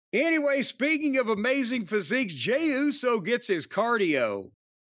Anyway, speaking of amazing physiques, Jey Uso gets his cardio.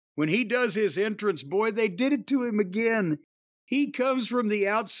 When he does his entrance, boy, they did it to him again. He comes from the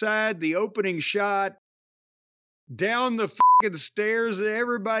outside, the opening shot, down the fucking stairs.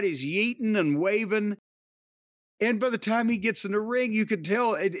 Everybody's yeeting and waving. And by the time he gets in the ring, you can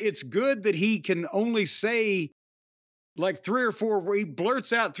tell it's good that he can only say like 3 or 4, he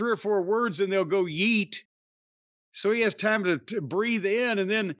blurts out 3 or 4 words and they'll go yeet. So he has time to breathe in and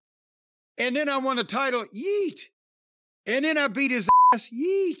then I won the title, yeet. And then I beat his ass,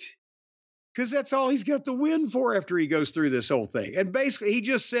 yeet. Because that's all he's got to win for after he goes through this whole thing. And basically, he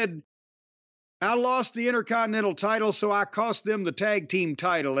just said, I lost the Intercontinental title, so I cost them the tag team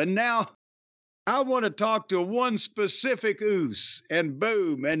title. And now I want to talk to one specific Uso. And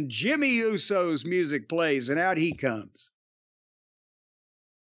boom, and Jimmy Uso's music plays, and out he comes.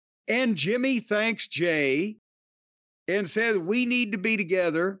 And Jimmy thanks Jey and says, we need to be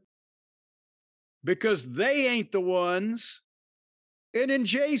together because they ain't the ones. And then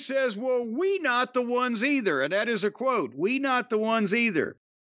Jey says, well, we not the ones either. And that is a quote. We not the ones either.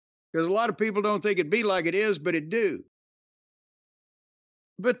 Because a lot of people don't think it'd be like it is, but it do.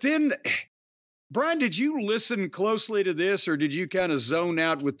 But then, Brian, did you listen closely to this or did you kind of zone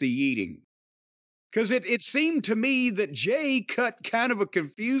out with the yeeting? Because it seemed to me that Jey cut kind of a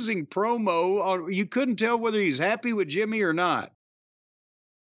confusing promo. You couldn't tell whether he's happy with Jimmy or not.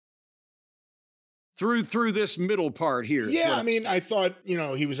 Through this middle part here. Yeah, I mean, I thought,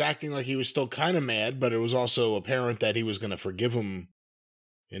 he was acting like he was still kind of mad, but it was also apparent that he was going to forgive him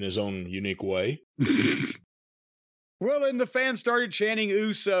in his own unique way. Well, and the fans started chanting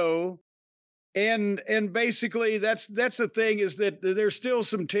Uso, and basically that's the thing is that there's still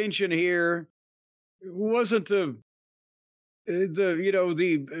some tension here. It wasn't the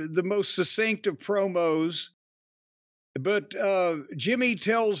most succinct of promos, but Jimmy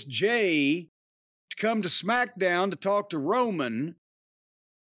tells Jey to come to SmackDown to talk to Roman,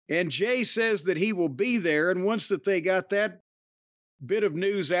 and Jey says that he will be there. And once that they got that bit of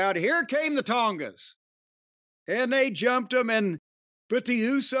news out, here came the Tongas, and they jumped them. But the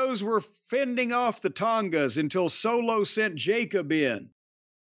Usos were fending off the Tongas until Solo sent Jacob in,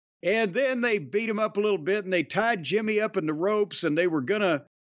 and then they beat him up a little bit, and they tied Jimmy up in the ropes, and they were gonna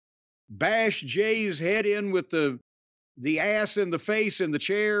bash Jey's head in with the ass in the face in the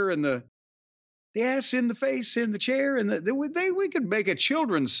chair and the ass in the face in the chair, and we could make a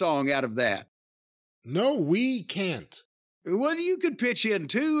children's song out of that. No, we can't. Well, you could pitch in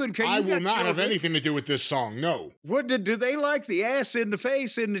too, and I will not have anything to do with this song. No. What do they like? The ass in the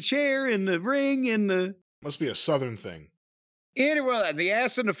face in the chair in the ring in the? Must be a Southern thing. Anyway, the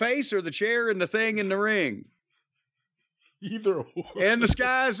ass in the face or the chair and the thing in the ring. Either or. And the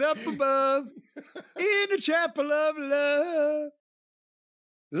sky's up above in the chapel of love.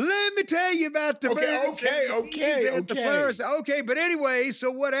 Let me tell you about the birds and the flowers. Okay, but anyway,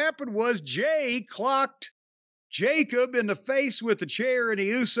 so what happened was Jey clocked Jacob in the face with the chair, and the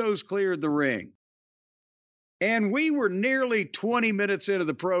Usos cleared the ring. And we were nearly 20 minutes into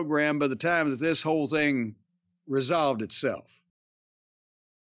the program by the time that this whole thing resolved itself.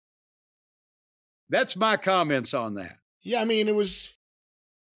 That's my comments on that. Yeah, I mean, it was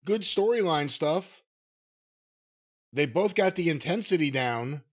good storyline stuff. They both got the intensity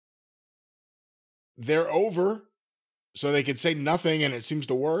down. They're over, so they could say nothing, and it seems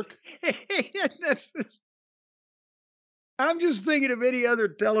to work. I'm just thinking of any other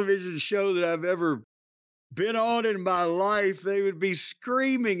television show that I've ever been on in my life. They would be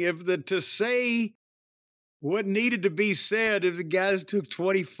screaming to say what needed to be said if the guys took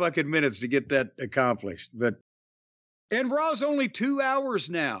 20 fucking minutes to get that accomplished. And Raw's only 2 hours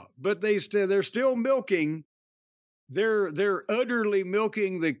now, but they're still milking. They're utterly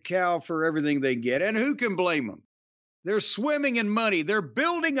milking the cow for everything they get. And who can blame them? They're swimming in money. They're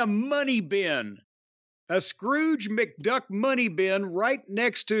building a money bin, a Scrooge McDuck money bin right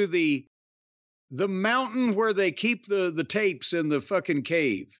next to the mountain where they keep the tapes in the fucking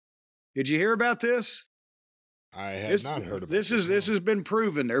cave. Did you hear about this? I have not heard about this. This has been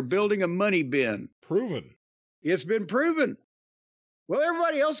proven. They're building a money bin. Proven. It's been proven. Well,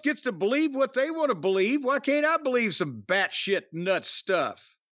 everybody else gets to believe what they want to believe. Why can't I believe some batshit nuts stuff?